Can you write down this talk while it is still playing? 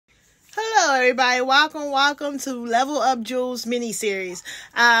Hello, everybody. Welcome to LevelUPjewelz mini-series.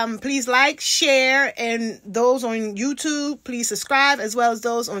 Please like, share, and those on YouTube, please subscribe, as well as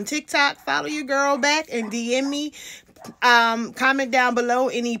those on TikTok. Follow your girl back and DM me. Comment down below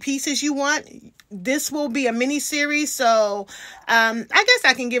any pieces you want. This will be a mini-series, so I guess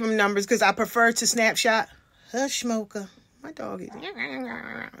I can give them numbers because I prefer to snapshot. Hush, Mocha. My dog is...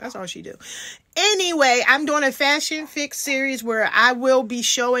 That's all she do. Anyway, I'm doing a fashion fix series where I will be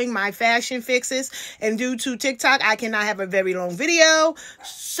showing my fashion fixes. And due to TikTok, I cannot have a very long video.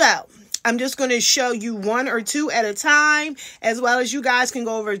 So, I'm just going to show you one or two at a time. As well as you guys can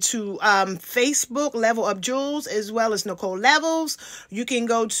go over to Facebook, LevelUPjewelz, as well as Nicole Levels. You can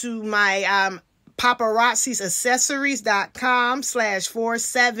go to my...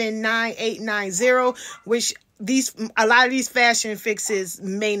 paparazzisaccessories.com/479890, which a lot of these fashion fixes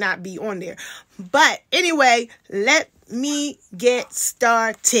may not be on there. But anyway, let me get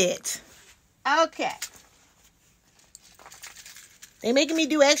started. Okay. They making me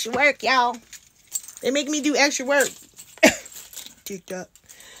do extra work, y'all. They making me do extra work. TikTok.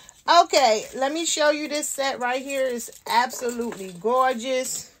 Okay, let me show you this set right here. It's absolutely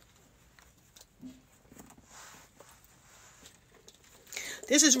gorgeous.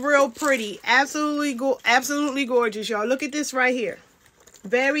 This is real pretty. Absolutely gorgeous, y'all. Look at this right here.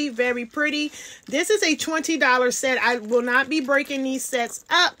 Very, very pretty. This is a $20 set. I will not be breaking these sets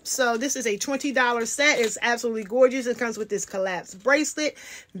up. So this is a $20 set. It's absolutely gorgeous. It comes with this collapsed bracelet.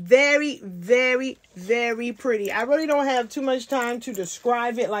 Very, very, very pretty. I really don't have too much time to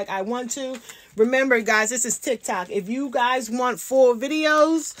describe it like I want to. Remember, guys, this is TikTok. If you guys want full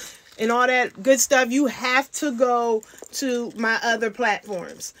videos and all that good stuff, you have to go to my other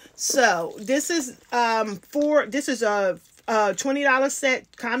platforms. So this is a $20 set.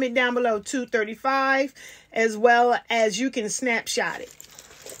 Comment down below $235, as well as you can snapshot it.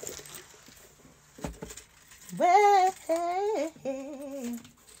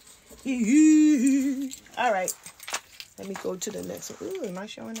 All right, let me go to the next one. Ooh, am I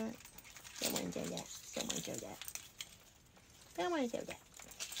showing that? Someone said that. Someone said that. Someone said that.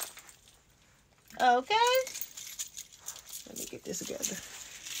 Okay, let me get this together.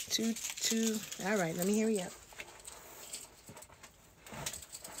 Two. All right, let me hurry up.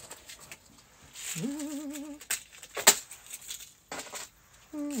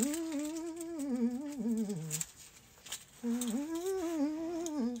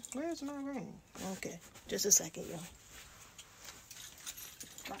 Where's my ring? Okay, just a second, y'all.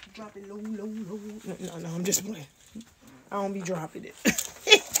 Drop it low. No, I'm just playing. I don't be dropping it.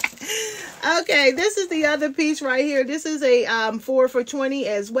 Okay, this is the other piece right here. This is a 4 for $20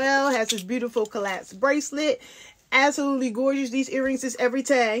 as well. Has this beautiful collapsed bracelet. Absolutely gorgeous. These earrings is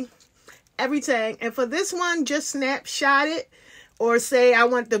everything. And for this one, just snapshot it, or say I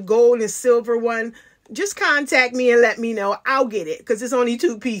want the gold and silver one. Just contact me and let me know. I'll get it because it's only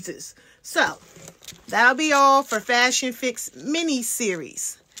 2 pieces. So that'll be all for Fashion Fix mini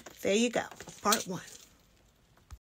series. There you go, part 1.